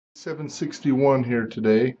ADT761 here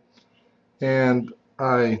today, and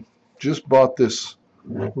I just bought this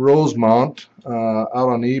Rosemount out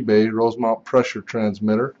on eBay, Rosemount pressure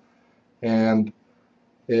transmitter, and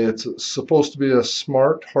it's supposed to be a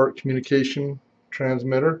smart heart communication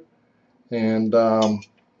transmitter. And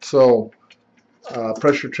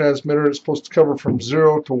pressure transmitter is supposed to cover from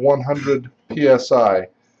 0 to 100 psi.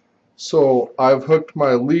 So I've hooked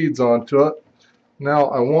my leads onto it. Now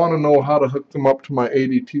I want to know how to hook them up to my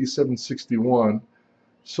ADT761,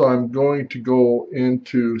 so I'm going to go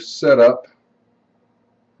into Setup.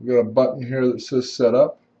 I've got a button here that says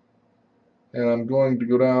Setup, and I'm going to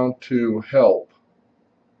go down to Help.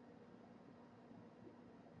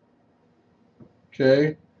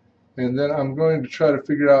 Okay, and then I'm going to try to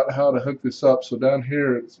figure out how to hook this up. So down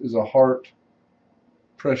here is a heart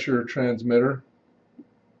pressure transmitter.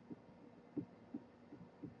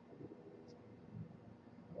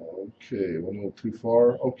 Okay, went a little too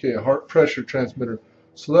far. Okay, a heart pressure transmitter.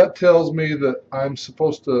 So that tells me that I'm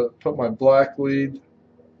supposed to put my black lead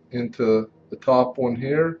into the top one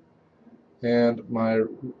here, and my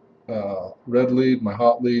red lead, my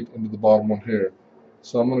hot lead, into the bottom one here.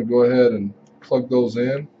 So I'm going to go ahead and plug those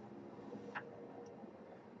in,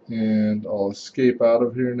 and I'll escape out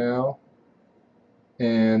of here now.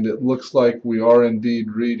 And it looks like we are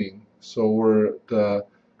indeed reading. So we're at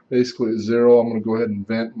basically at 0. I'm going to go ahead and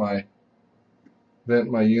vent my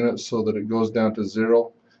unit so that it goes down to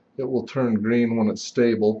 0. It will turn green when it's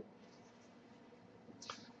stable.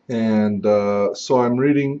 And so I'm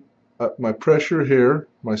reading my pressure here,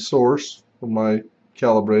 my source for my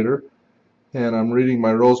calibrator, and I'm reading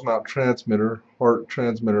my Rosemount transmitter, heart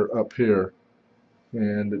transmitter, up here.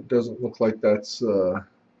 And it doesn't look like that's we'll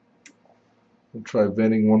try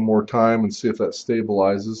venting one more time and see if that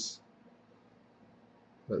stabilizes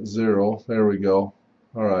at 0. There we go.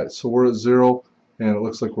 Alright, so we're at 0, and it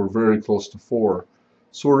looks like we're very close to 4.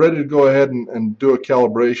 So we're ready to go ahead and do a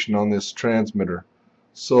calibration on this transmitter.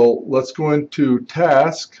 So let's go into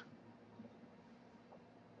Task,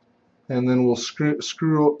 and then we'll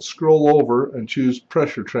scroll over and choose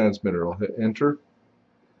Pressure Transmitter. I'll hit Enter.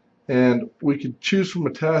 And we could choose from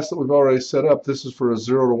a task that we've already set up. This is for a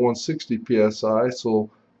 0 to 160 psi, so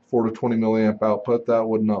 4 to 20 milliamp output. That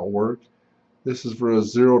would not work. This is for a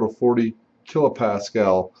 0 to 40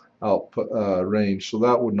 kilopascal output range, so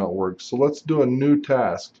that would not work. So let's do a new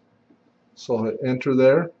task. So I'll hit Enter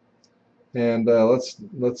there, and let's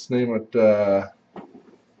name it.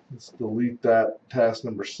 Let's delete that task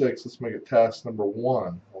number 6. Let's make it task number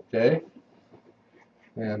 1. Okay.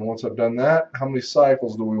 And once I've done that, how many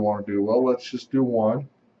cycles do we want to do? Well, let's just do 1.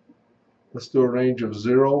 Let's do a range of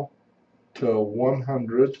 0 to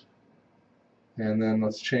 100, and then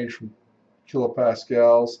let's change from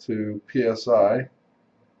kilopascals to psi.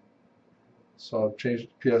 So I've changed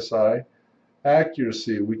it to psi.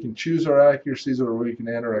 Accuracy, we can choose our accuracies, or we can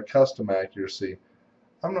enter a custom accuracy.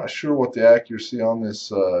 I'm not sure what the accuracy on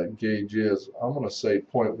this gauge is. I'm going to say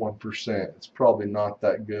 0.1%. It's probably not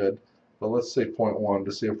that good, but let's say 0.1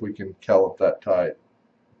 to see if we can calibrate that tight.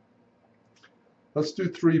 Let's do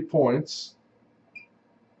 3 points,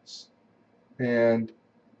 and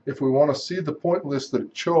if we want to see the point list that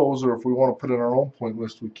it chose, or if we want to put in our own point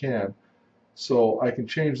list, we can. So I can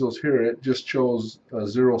change those here. It just chose a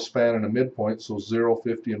 0 span and a midpoint, so 0,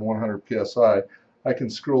 50, and 100 psi. I can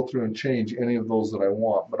scroll through and change any of those that I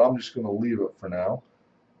want, but I'm just going to leave it for now.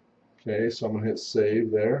 Okay, so I'm going to hit Save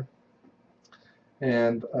there.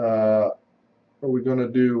 And are we going to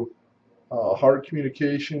do heart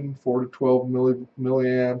communication, 4 to 12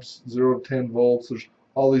 milliamps, 0 to 10 volts? There's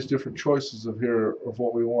all these different choices of here of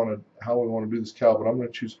what we want to, how we want to do this cal, but I'm going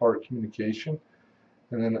to choose heart communication.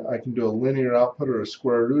 And then I can do a linear output or a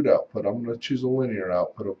square root output. I'm going to choose a linear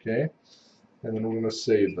output, okay? And then we're going to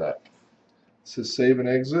save that. It says save and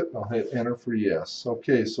exit. I'll hit Enter for yes.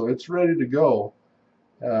 Okay, so it's ready to go.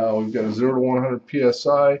 We've got a 0 to 100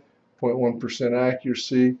 psi, 0.1%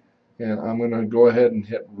 accuracy, and I'm going to go ahead and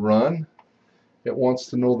hit Run. It wants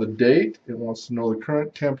to know the date, it wants to know the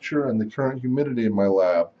current temperature and the current humidity in my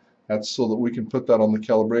lab. That's so that we can put that on the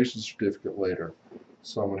calibration certificate later.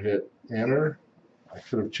 So I'm going to hit Enter. I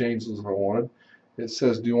could have changed this if I wanted. It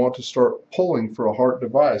says, do you want to start pulling for a heart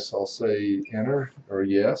device? I'll say Enter or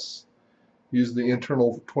Yes. Use the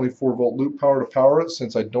internal 24 volt loop power to power it.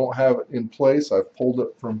 Since I don't have it in place, I've pulled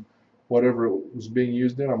it from whatever it was being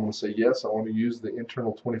used in. I'm going to say yes, I want to use the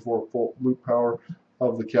internal 24 volt loop power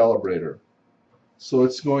of the calibrator. So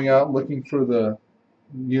it's going out looking for the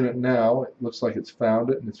unit now. It looks like it's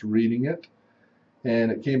found it and it's reading it.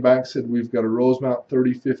 And it came back and said we've got a Rosemount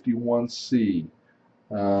 3051C.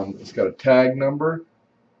 It's got a tag number.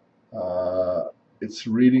 it's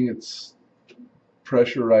reading its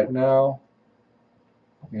pressure right now,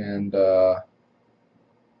 and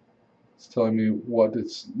it's telling me what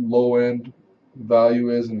its low end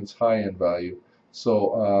value is and its high end value.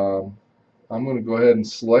 So I'm going to go ahead and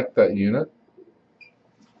select that unit.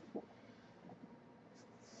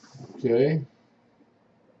 Okay.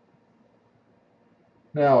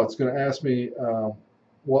 Now it's going to ask me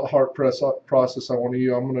what heart process I want to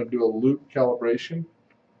use. I'm going to do a loop calibration.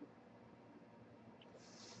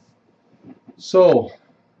 So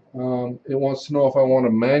it wants to know if I want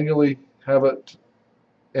to manually have it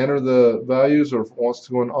enter the values or if it wants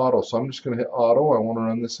to go in auto. So I'm just going to hit auto. I want to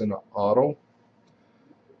run this in auto.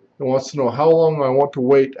 It wants to know how long I want to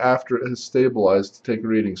wait after it has stabilized to take a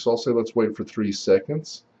reading. So I'll say let's wait for 3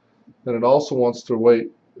 seconds. Then it also wants to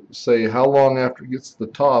wait, say how long after it gets to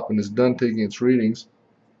the top and is done taking its readings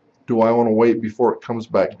do I want to wait before it comes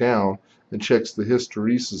back down and checks the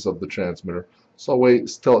hysteresis of the transmitter. So I'll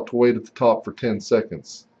tell it to wait at the top for 10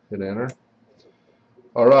 seconds. Hit enter.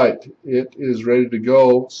 Alright, it is ready to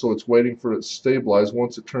go, so it's waiting for it to stabilize.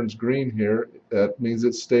 Once it turns green here, that means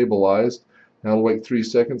it's stabilized. Now it'll wait 3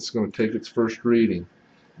 seconds, it's going to take its first reading.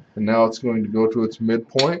 And now it's going to go to its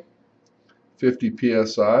midpoint, 50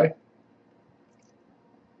 psi,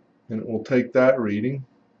 and it will take that reading.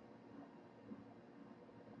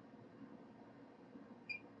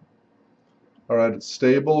 Alright, it's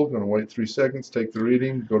stable, going to wait 3 seconds, take the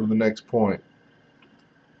reading, go to the next point.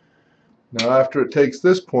 Now after it takes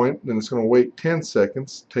this point, then it's going to wait 10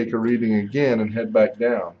 seconds, take a reading again, and head back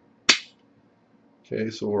down. Okay,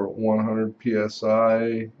 so we're at 100 psi,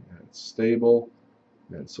 and it's stable,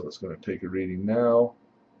 and so it's going to take a reading now.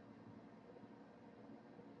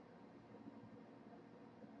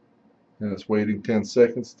 And it's waiting 10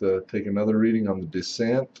 seconds to take another reading on the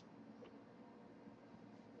descent.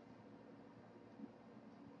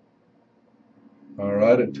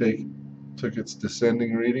 Alright, it took its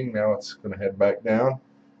descending reading, now it's going to head back down.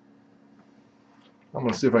 I'm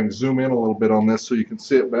going to see if I can zoom in a little bit on this so you can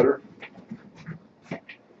see it better.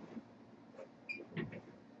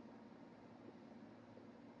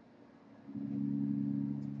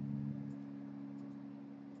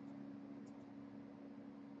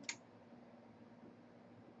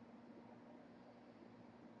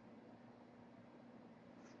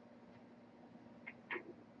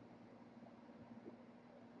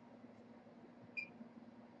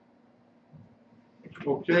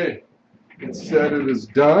 Okay, it said it is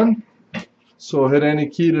done. So hit any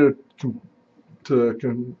key to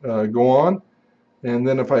go on, and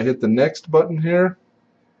then if I hit the next button here,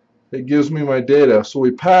 it gives me my data. So we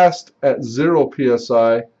passed at 0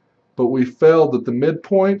 psi, but we failed at the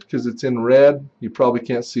midpoint because it's in red. You probably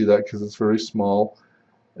can't see that because it's very small.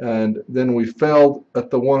 And then we failed at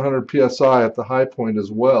the 100 psi at the high point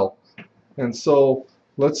as well. And so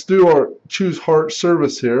let's do our choose heart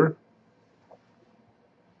service here.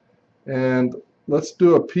 And let's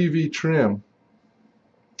do a PV trim.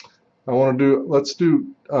 Let's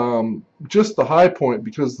do just the high point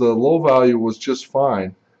because the low value was just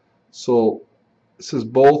fine. So it says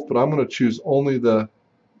both, but I'm going to choose only the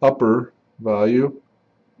upper value.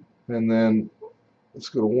 And then let's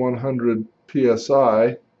go to 100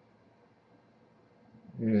 psi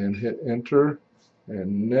and hit enter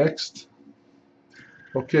and next.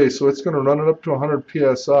 Okay, so it's going to run it up to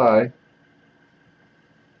 100 psi.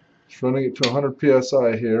 It's running it to 100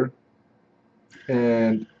 psi here,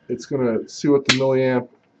 and it's going to see what the milliamp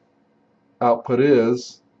output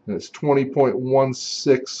is, and it's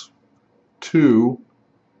 20.162,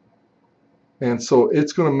 and so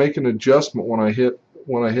it's going to make an adjustment when I hit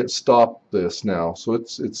stop this now. So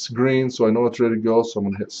it's green, so I know it's ready to go, so I'm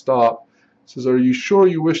going to hit stop. It says, are you sure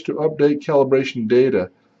you wish to update calibration data?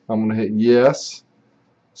 I'm going to hit yes.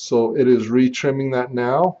 So it is retrimming that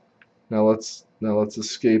now. Now let's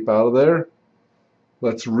escape out of there.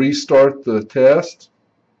 Let's restart the test.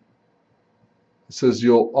 It says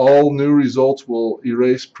all new results will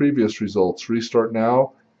erase previous results. Restart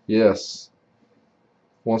now. Yes.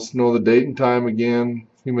 Wants to know the date and time again,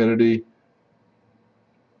 humidity,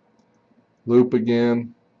 loop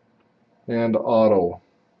again, and auto.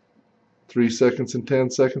 3 seconds and 10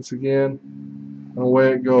 seconds again. And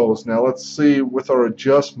away it goes. Now let's see with our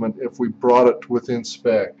adjustment if we brought it within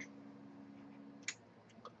spec.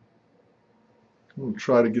 I'm going to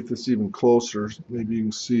try to get this even closer. Maybe you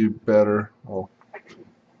can see better. Oh.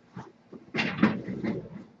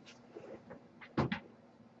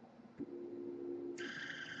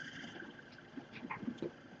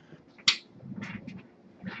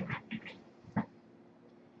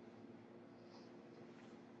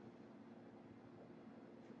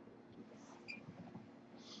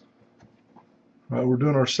 We're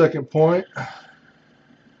doing our second point.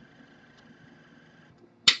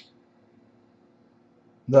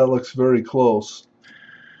 That looks very close.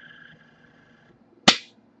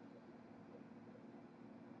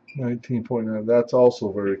 19.9. That's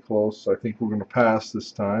also very close. I think we're going to pass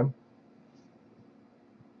this time.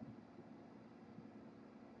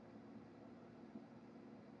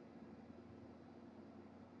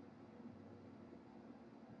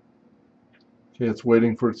 Okay, it's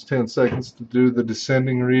waiting for its 10 seconds to do the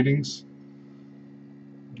descending readings.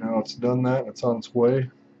 Now it's done that. It's on its way.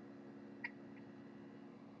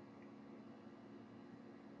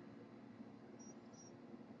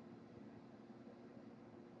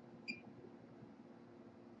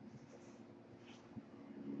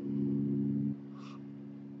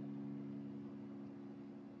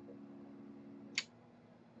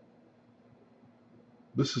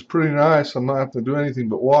 This is pretty nice. I'm not having to do anything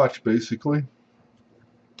but watch, basically.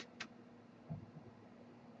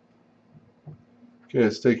 Okay,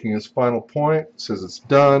 it's taking its final point. It says it's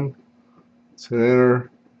done. Let's hit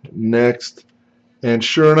enter. Next. And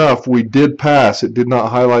sure enough, we did pass. It did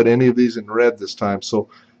not highlight any of these in red this time. So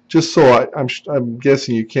just so I'm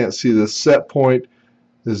guessing you can't see this, set point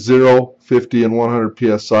is 0, 50, and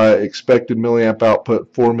 100 psi. Expected milliamp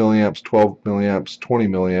output 4 milliamps, 12 milliamps, 20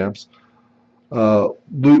 milliamps.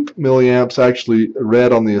 Loop milliamps actually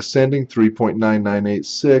red on the ascending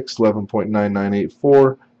 3.9986,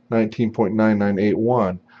 11.9984,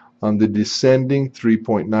 19.9981. On the descending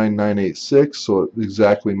 3.9986, so it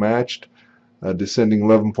exactly matched. Descending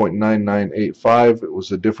 11.9985, it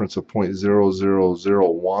was a difference of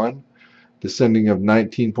 0.0001. Descending of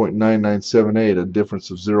 19.9978, a difference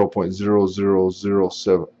of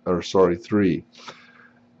 0.0007, or sorry, 3.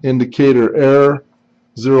 Indicator error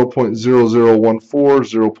 0.0014,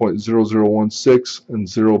 0.0016, and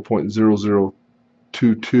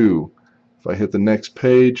 0.0022. If I hit the next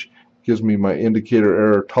page, it gives me my indicator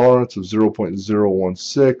error tolerance of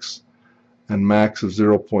 0.016 and max of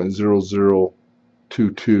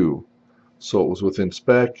 0.0022. So it was within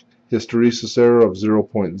spec. Hysteresis error of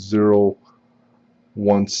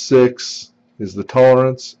 0.016 is the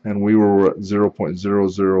tolerance, and we were at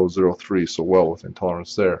 0.0003, so well within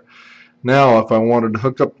tolerance there. Now, if I wanted to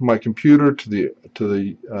hook up my computer to the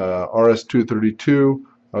RS-232,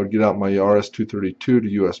 I would get out my RS-232 to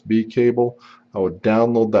USB cable. I would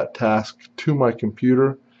download that task to my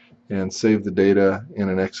computer and save the data in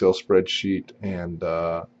an Excel spreadsheet, and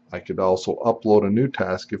I could also upload a new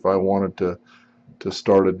task if I wanted to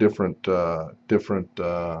start a different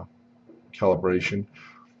calibration,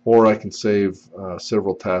 or I can save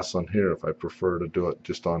several tasks on here if I prefer to do it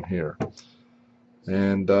just on here.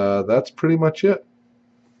 And that's pretty much it.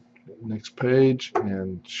 Next page,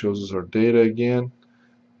 and shows us our data again.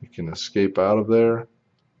 We can escape out of there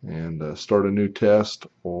and start a new test,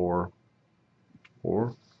 or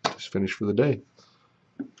just finish for the day.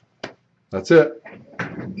 That's it.